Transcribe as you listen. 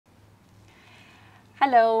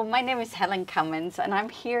Hello, my name is Helen Cummins and I'm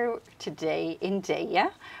here today in Deià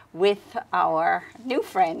with our new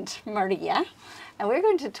friend Maria, and we're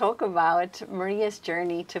going to talk about Maria's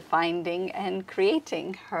journey to finding and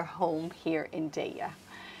creating her home here in Deià.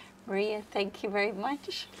 Maria, thank you very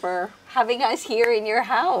much for having us here in your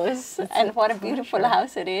house. And what a beautiful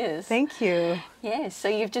house it is. Thank you. Yes, so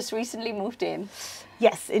you've just recently moved in.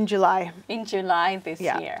 Yes, in July. In July this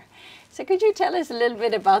year. So could you tell us a little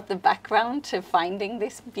bit about the background to finding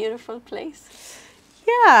this beautiful place?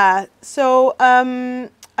 Yeah, so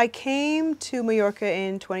I came to Mallorca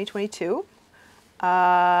in 2022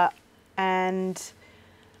 and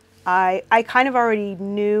I kind of already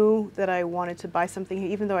knew that I wanted to buy something here,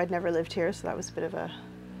 even though I'd never lived here, so that was a bit of a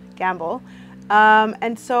gamble.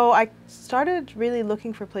 And so I started really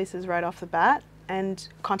looking for places right off the bat and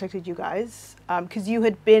contacted you guys because you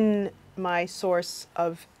had been my source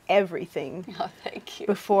of everything. Oh, thank you.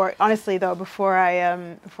 Before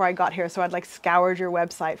I got here, so I'd like scoured your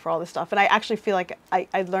website for all this stuff, and I actually feel like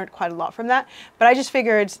I learned quite a lot from that. But I just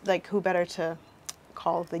figured, like, who better to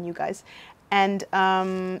call than you guys? And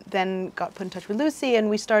then got put in touch with Lucy, and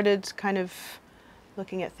we started kind of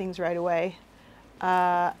looking at things right away.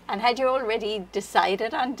 And had you already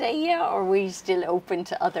decided on Deià, or were you still open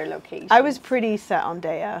to other locations? I was pretty set on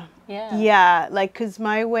Deià. Yeah. Yeah, like, because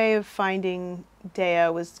my way of finding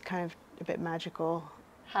Deià was kind of a bit magical.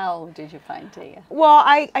 How did you find Deià? Well,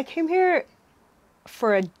 I came here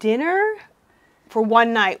for a dinner for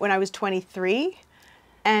one night when I was 23.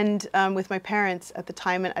 And with my parents at the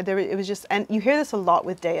time, and it was just, and you hear this a lot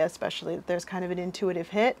with Deià, especially, that there's kind of an intuitive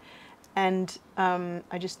hit, and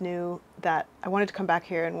I just knew that I wanted to come back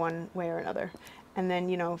here in one way or another. And then,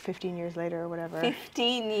 you know, 15 years later or whatever.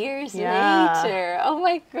 15 years later. Oh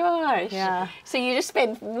my gosh. Yeah. So you just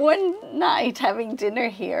spent one night having dinner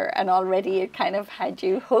here and already it kind of had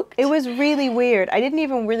you hooked? It was really weird. I didn't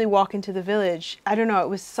even really walk into the village. I don't know, it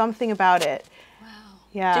was something about it. Wow.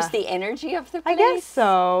 Yeah. Just the energy of the place? I guess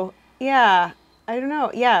so. Yeah. I don't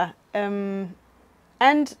know. Yeah. And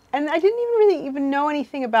I didn't even really know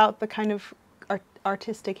anything about the kind of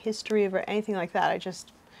artistic history of it or anything like that. I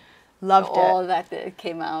just loved it. All that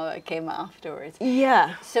came afterwards.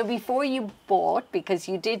 Yeah. So before you bought, because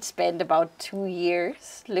you did spend about 2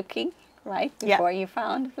 years looking, right? Before you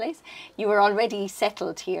found a place. You were already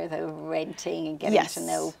settled here, though, renting and getting to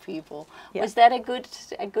know people. Yeah. Was that a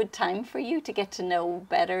good time for you to get to know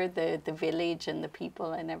better the village and the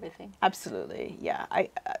people and everything? Absolutely, yeah.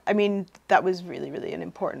 I mean, that was really, really an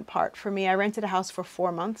important part for me. I rented a house for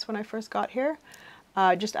 4 months when I first got here,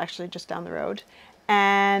 just down the road.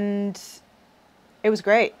 And it was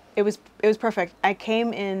great. It was perfect. I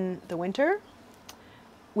came in the winter,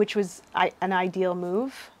 which was an ideal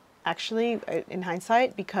move, actually, in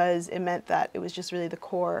hindsight, because it meant that it was just really the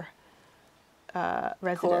core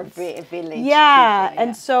residents. Core village. Yeah, people,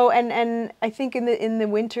 and so and I think in the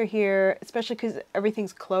winter here, especially because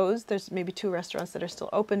everything's closed, there's maybe 2 restaurants that are still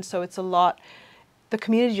open, so it's a lot. The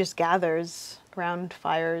community just gathers around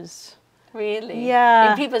fires. Really?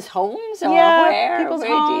 Yeah. In people's homes or where? People's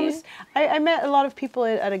homes. I met a lot of people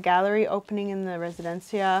at a gallery opening in the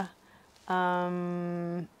residencia.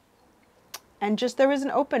 And just there was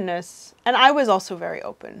an openness. And I was also very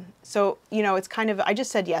open. So, you know, it's kind of, I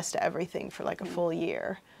just said yes to everything for like a full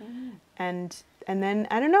year. And then,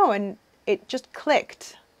 I don't know, and it just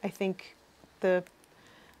clicked. I think the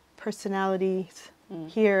personalities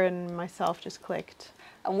here and myself just clicked.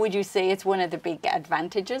 And would you say it's one of the big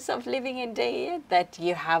advantages of living in Deià, that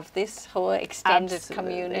you have this whole extended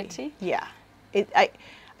community? Yeah. I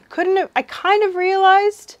kind of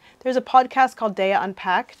realized there's a podcast called Deià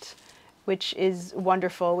Unpacked, which is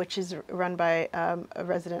wonderful, which is run by a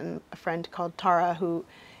resident and a friend called Tara,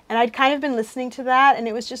 and I'd kind of been listening to that, and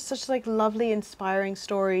it was just such like lovely, inspiring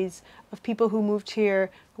stories of people who moved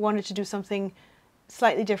here, who wanted to do something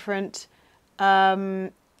slightly different.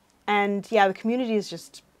 And yeah, the community is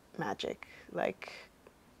just magic. Like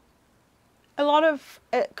a lot of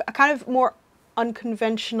kind of more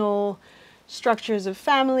unconventional structures of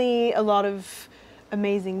family, a lot of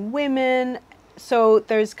amazing women. So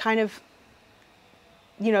there's kind of,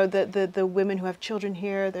 you know, the women who have children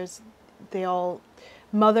here, they all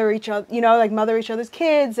mother each other, you know, like mother each other's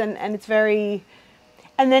kids, and it's very.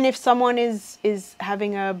 And then if someone is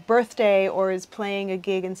having a birthday or is playing a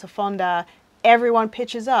gig in Safonda, everyone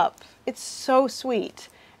pitches up. It's so sweet.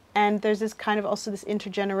 And there's this kind of also this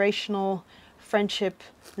intergenerational friendship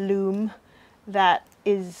loom that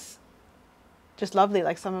is just lovely.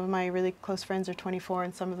 Like some of my really close friends are 24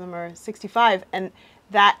 and some of them are 65. And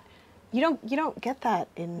that, you don't get that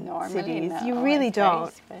in cities. No, you really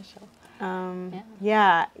don't. Very special.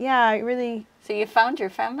 Yeah, I really So you found your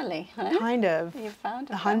family, huh? kind of. You found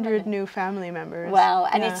 100 new family members. Wow,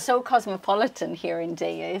 and Yeah. it's so cosmopolitan here in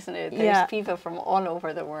Deià, isn't it? There's people from all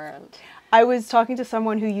over the world. I was talking to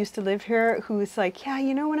someone who used to live here who was like, yeah,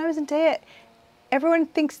 you know, when I was in Deià, everyone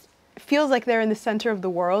feels like they're in the center of the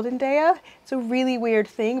world in Deià. It's a really weird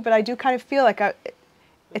thing, but I do kind of feel like I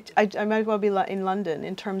might as well be in London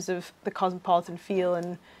in terms of the cosmopolitan feel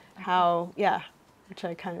and how, which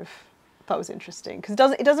I kind of thought was interesting because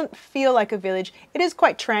it doesn't feel like a village. It is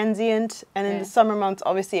quite transient, and in the summer months,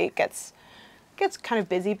 obviously, it gets kind of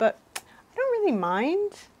busy. But I don't really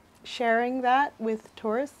mind sharing that with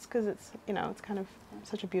tourists because it's it's kind of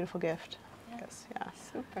such a beautiful gift. I guess,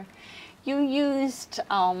 Super. You used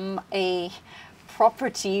a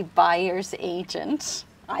property buyer's agent,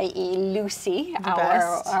 i.e. Lucy,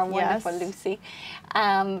 our wonderful Lucy,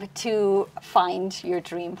 to find your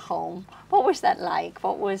dream home. What was that like?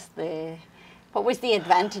 What was the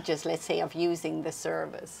advantages, let's say, of using the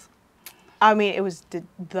service? I mean, it was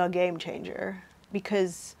the game changer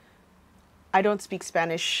because I don't speak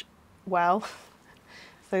Spanish well.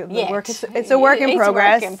 So it's a work in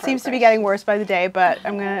progress. Seems to be getting worse by the day, but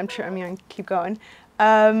I'm gonna keep going.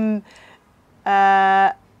 And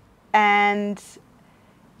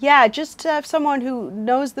yeah, just to have someone who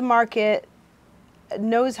knows the market,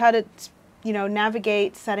 knows how to,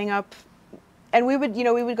 navigate setting up. And we would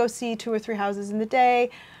go see 2 or 3 houses in the day.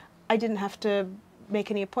 I didn't have to make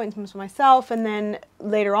any appointments myself. And then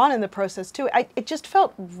later on in the process too, it just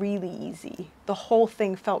felt really easy. The whole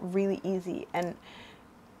thing felt really easy. And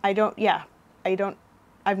I've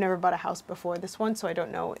never bought a house before this one, so I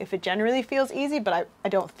don't know if it generally feels easy, but I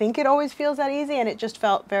don't think it always feels that easy. And it just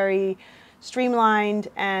felt very streamlined.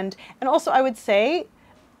 And also I would say,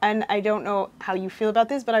 and I don't know how you feel about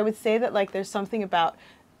this, but I would say that like there's something about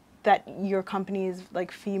that your company is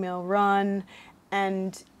like female run,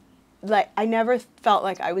 and like I never felt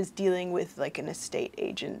like I was dealing with like an estate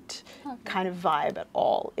agent kind of vibe at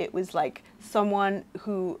all. It was like someone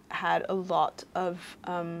who had a lot of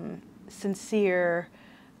sincere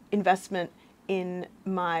investment in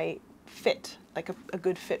my fit, like a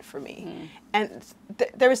good fit for me. And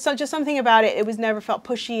there was just something about it. It was never felt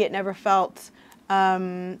pushy. It never felt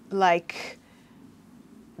like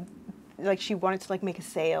she wanted to like make a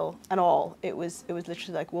sale at all. It was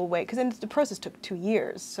literally like, we'll wait, because then the process took 2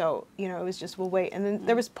 years, so it was just, we'll wait. And then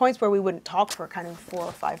there was points where we wouldn't talk for kind of 4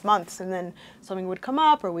 or 5 months, and then something would come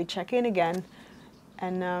up or we'd check in again.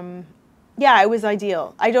 And it was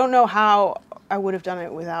ideal. I don't know how I would have done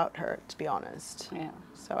it without her, to be honest.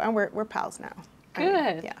 So, and we're pals now.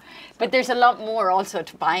 Good. But there's a lot more also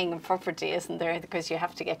to buying a property, isn't there? Because you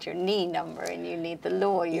have to get your NI number, and you need the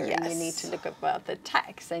lawyer, and you need to look about the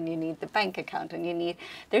tax, and you need the bank account, and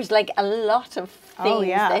there's like a lot of things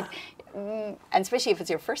that, and especially if it's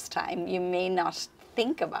your first time, you may not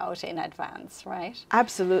think about in advance, right?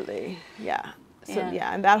 Absolutely. So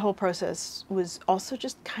and that whole process was also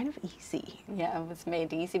just kind of easy. It was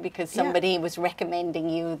made easy because somebody was recommending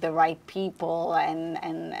you the right people,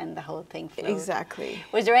 and the whole thing flowed. Exactly.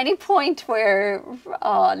 Was there any point where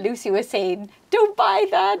Lucy was saying, "Don't buy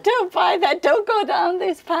that, don't go down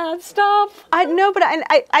this path, stop"? No, but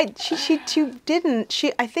she didn't.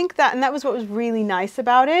 I think that, and that was what was really nice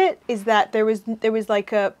about it, is that there was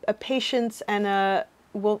like a patience and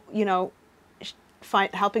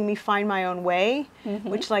helping me find my own way,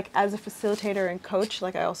 which, like, as a facilitator and coach,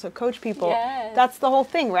 like I also coach people, that's the whole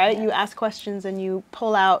thing, right? You ask questions and you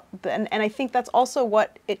pull out, and I think that's also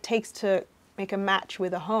what it takes to make a match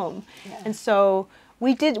with a home. And so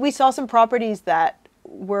we saw some properties that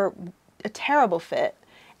were a terrible fit,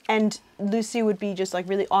 and Lucy would be just like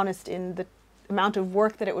really honest in the amount of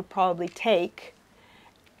work that it would probably take,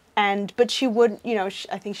 but she would, I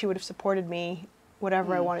think she would have supported me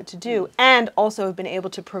whatever I wanted to do, and also have been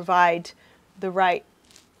able to provide the right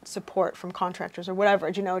support from contractors or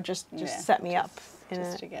whatever, just set me up.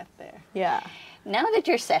 Just to get there. Now that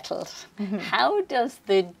you're settled, how does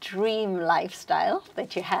the dream lifestyle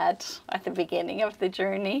that you had at the beginning of the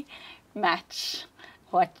journey match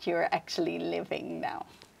what you're actually living now?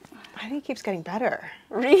 I think it keeps getting better.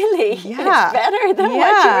 Really? Yeah. It's better than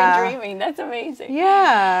what you were dreaming. That's amazing.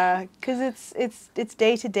 Yeah, because it's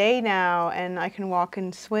day to day now, and I can walk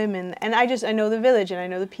and swim, and I know the village, and I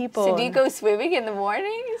know the people. So do you go swimming in the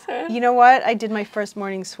mornings? Or? You know what? I did my first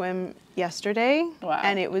morning swim yesterday,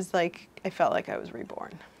 and it was like, I felt like I was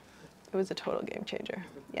reborn. It was a total game changer.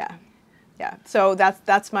 Yeah. So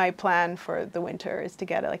that's my plan for the winter, is to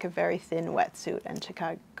get like a very thin wetsuit and to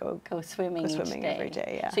kind of go swimming every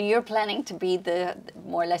day. So you're planning to be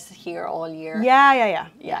more or less here all year. Yeah.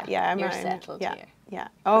 You're settled here. Yeah.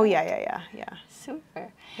 Oh, yeah.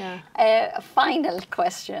 Super. Yeah. A final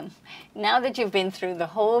question. Now that you've been through the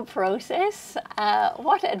whole process,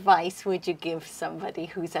 what advice would you give somebody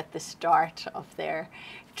who's at the start of their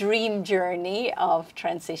dream journey of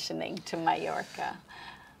transitioning to Mallorca?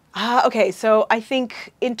 Okay, so I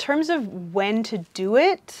think in terms of when to do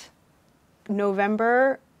it,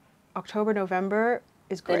 October, November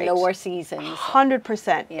is great. The lower seasons.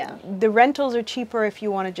 100%. Yeah. The rentals are cheaper if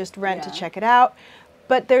you want to just rent to Yeah. check it out.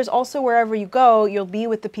 But there's also wherever you go, you'll be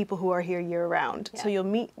with the people who are here year round. Yeah. So you'll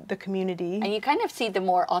meet the community. And you kind of see the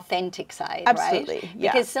more authentic side, Absolutely, right?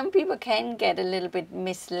 yeah. Because some people can get a little bit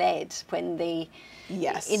misled when they,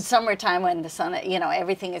 Yes. in summertime when the sun, you know,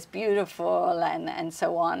 everything is beautiful and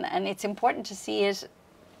so on. And it's important to see it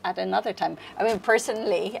at another time. I mean,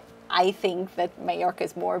 personally, I think that Mallorca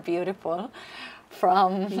is more beautiful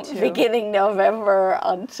from beginning November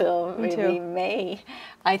until maybe May.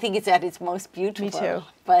 I think it's at its most beautiful. Me too.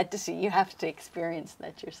 But you have to experience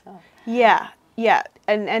that yourself. Yeah.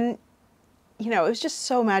 And you know, it was just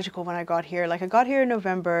so magical when I got here. Like I got here in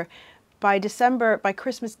November. By December, by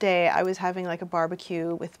Christmas Day, I was having like a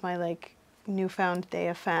barbecue with my like newfound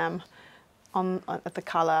Deià fam at the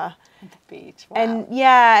Cala. At the beach. Wow. And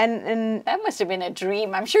yeah, and that must have been a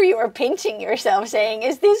dream. I'm sure you were pinching yourself saying,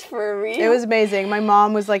 is this for real? it was amazing. My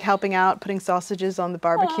mom was like helping out, putting sausages on the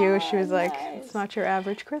barbecue. She was like, nice. it's not your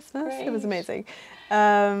average Christmas. Great. It was amazing.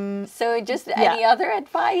 So just any other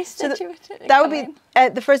advice that you would that would be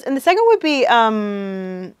the first. And the second would be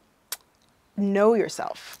know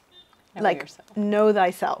yourself. Know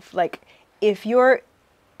thyself. Like if you're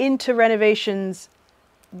into renovations,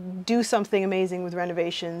 do something amazing with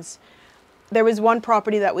renovations. There was one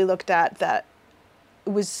property that we looked at that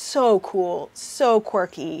was so cool, so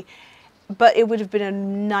quirky, but it would have been a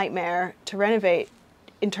nightmare to renovate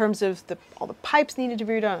in terms of all the pipes needed to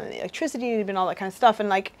be redone, and the electricity needed to be, and all that kind of stuff. And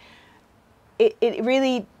like, it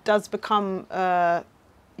really does become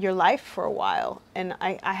your life for a while. And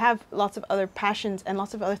I have lots of other passions and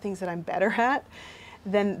lots of other things that I'm better at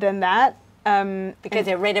than that. Because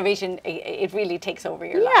a renovation, it really takes over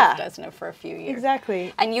your life, doesn't it, for a few years?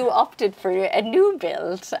 Exactly. And you opted for a new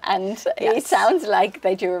build, and it sounds like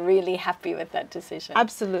that you're really happy with that decision.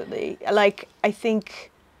 Absolutely. Like, I think,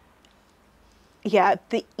 yeah,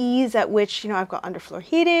 the ease at which, you know, I've got underfloor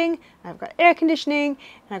heating, I've got air conditioning,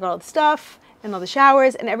 and I've got all the stuff, and all the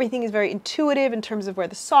showers, and everything is very intuitive in terms of where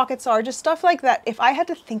the sockets are, just stuff like that. If I had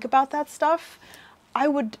to think about that stuff, I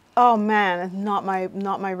would, oh man, not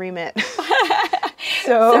my remit.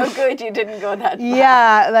 So good you didn't go that far.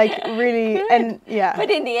 Yeah, like really, and yeah. But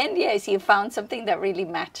in the end, yes, you found something that really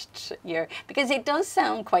matched because it does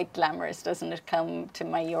sound quite glamorous, doesn't it? Come to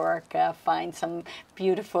Mallorca, find some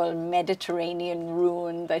beautiful Mediterranean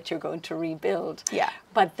ruin that you're going to rebuild. Yeah.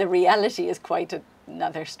 But the reality is quite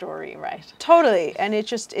another story, right? Totally, and it's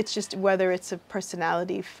just whether it's a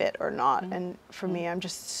personality fit or not. And for me, I'm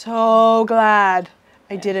just so glad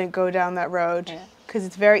I didn't go down that road, because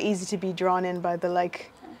it's very easy to be drawn in by the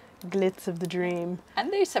like glitz of the dream.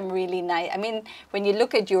 And there's some really nice, I mean, when you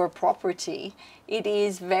look at your property, it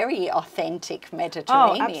is very authentic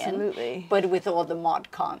Mediterranean. Oh, absolutely. But with all the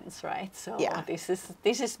mod cons, right? So yeah. this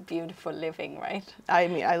is beautiful living, right? I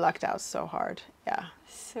mean, I lucked out so hard. Yeah.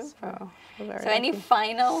 Super. So any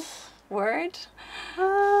final word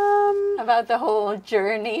about the whole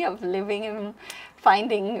journey of living and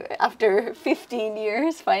finding, after 15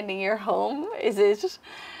 years, finding your home? Is it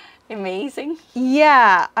amazing?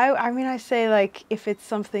 Yeah. I mean, I say, like, if it's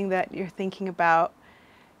something that you're thinking about,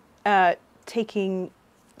 taking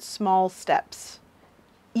small steps.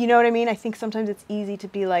 You know what I mean? I think sometimes it's easy to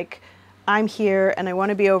be like, I'm here and I want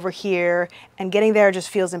to be over here, and getting there just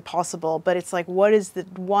feels impossible. But it's like, what is the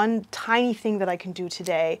one tiny thing that I can do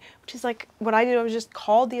today? Which is like what I did. I was just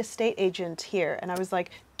called the estate agent here, and I was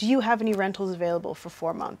like, do you have any rentals available for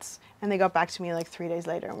 4 months? And they got back to me like 3 days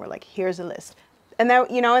later and were like, here's a list. And that,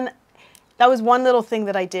 you know, and that was one little thing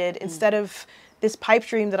that I did instead of this pipe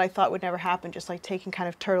dream that I thought would never happen, just like taking kind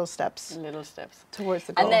of turtle steps. Little steps. Towards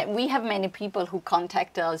the goal. And then we have many people who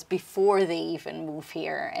contact us before they even move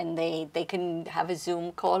here, and they can have a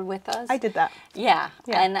Zoom call with us. I did that. Yeah.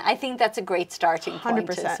 And I think that's a great starting point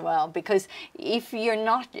 100%. as well, because if you're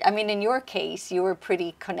not, I mean, in your case, you were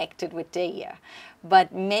pretty connected with Deià.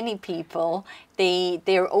 But many people,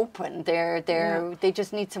 they're open. They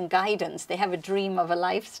just need some guidance. They have a dream of a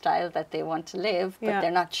lifestyle that they want to live, but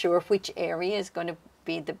they're not sure which area is going to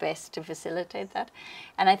be the best to facilitate that.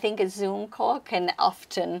 And I think a Zoom call can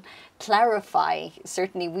often clarify.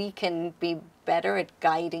 Certainly we can be better at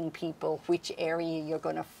guiding people which area you're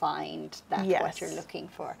going to find that what you're looking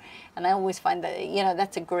for. And I always find that, you know,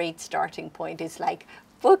 that's a great starting point. It's like,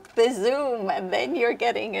 book the Zoom and then you're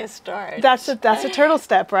getting a start. That's a turtle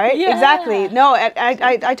step, right? Yeah. Exactly. No,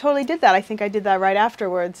 I totally did that. I think I did that right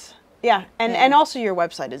afterwards. Yeah. And also your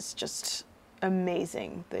website is just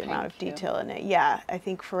amazing, the amount of detail in it. Yeah, I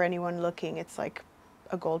think for anyone looking, it's like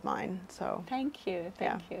a gold mine. So thank you.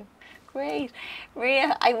 Great.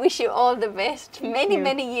 Maria, I wish you all the best.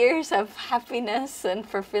 Many years of happiness and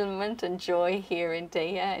fulfillment and joy here in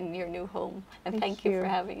Deià in your new home. And thank you for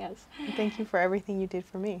having us. And thank you for everything you did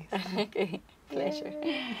for me. Okay, pleasure.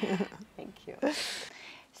 Thank you.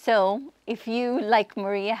 So, if you, like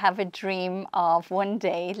Maria, have a dream of one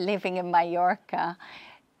day living in Mallorca,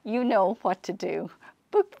 you know what to do.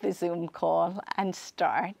 Book the Zoom call and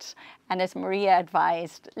start. And as Maria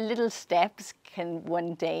advised, little steps can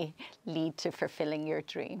one day lead to fulfilling your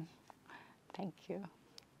dream. Thank you.